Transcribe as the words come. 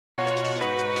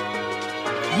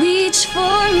Reach for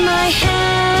my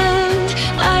hand,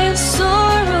 I'll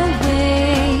soar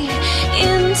away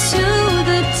into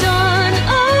the dawn.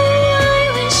 Oh, I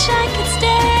wish I could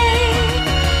stay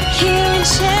here and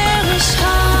cherish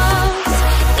hearts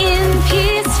in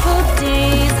peaceful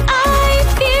days. I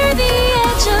fear the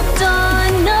edge of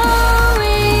dawn,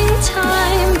 knowing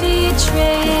time betrays.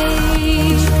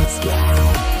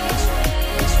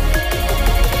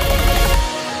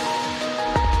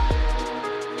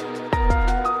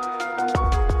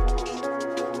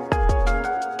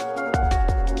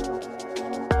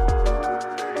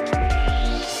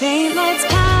 Faint lights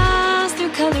pass through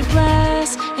colored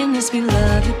glass in this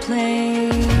beloved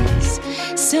place.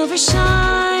 Silver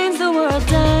shines, the world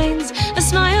dines, a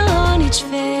smile on each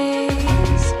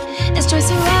face. As joy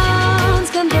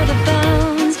surrounds, comfort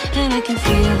abounds, and I can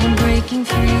feel I'm breaking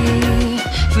free.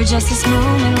 For just this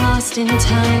moment lost in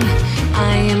time,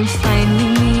 I am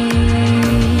finally me.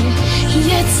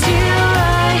 Yet still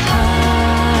I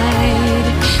hide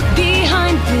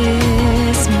behind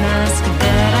this mask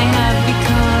that I have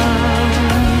become.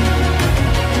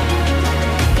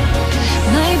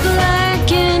 My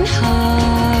blackened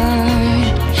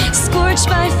heart, scorched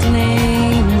by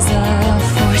flames of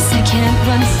force I can't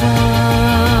run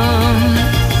from.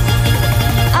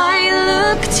 I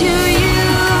look to you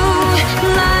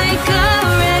like a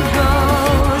red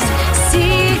rose,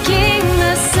 seeking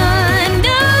the sun,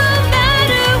 no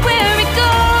matter where it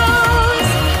goes.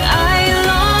 I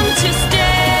long to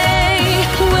stay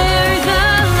where the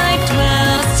light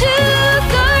dwells, to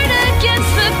guard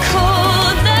against the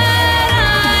cold that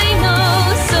I know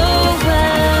so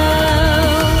well.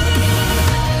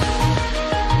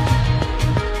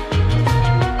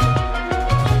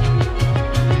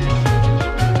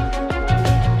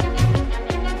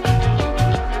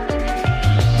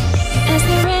 As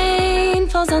the rain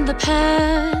falls on the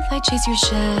path, I chase your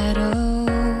shadow.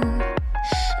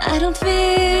 I don't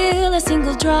feel a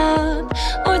single drop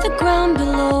or the ground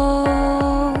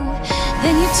below.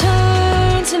 Then you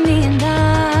turn to me and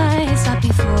I stop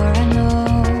before I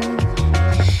know.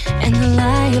 And the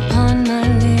lie upon my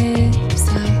lips,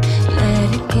 I let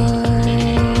it go.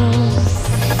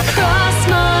 Cross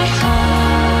my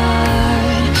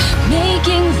heart,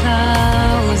 making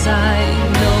vows I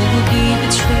know will be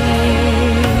betrayed.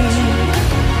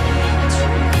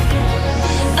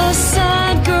 A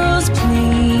sad girl's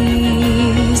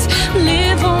please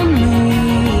live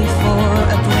only for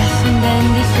a breath and then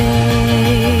they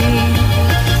fade.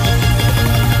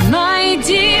 My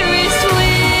dearest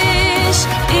wish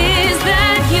is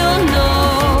that you'll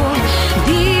know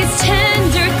these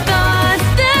tender thoughts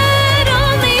that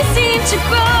only seem to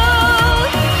grow.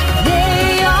 They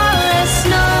are as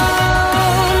snow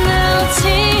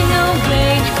melting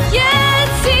away, yet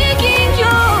seeking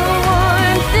your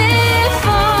warmth, if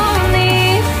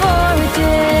only for a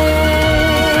day.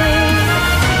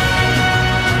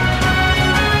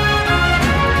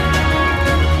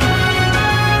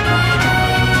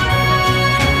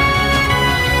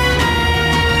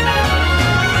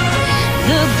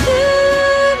 The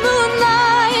blue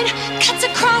moonlight cuts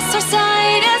across our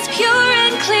sight, as pure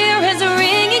and clear as a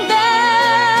ringing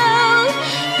bell,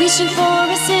 reaching for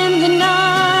us in the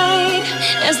night.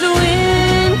 As the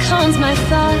wind calms my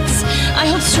thoughts, I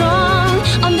hold strong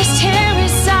on this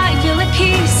terrace. I feel at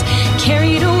peace,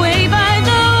 carried away by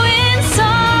the wind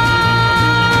song.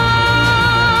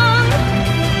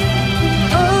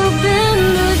 Open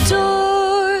the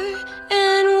door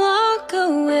and walk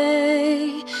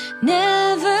away.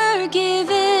 Never give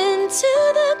in to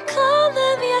the call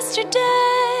of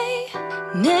yesterday.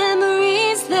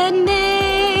 Memories that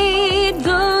made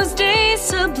those days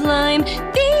sublime.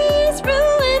 These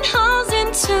ruined halls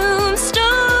and tombs,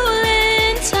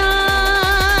 stolen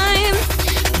time.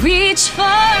 Reach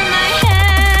for my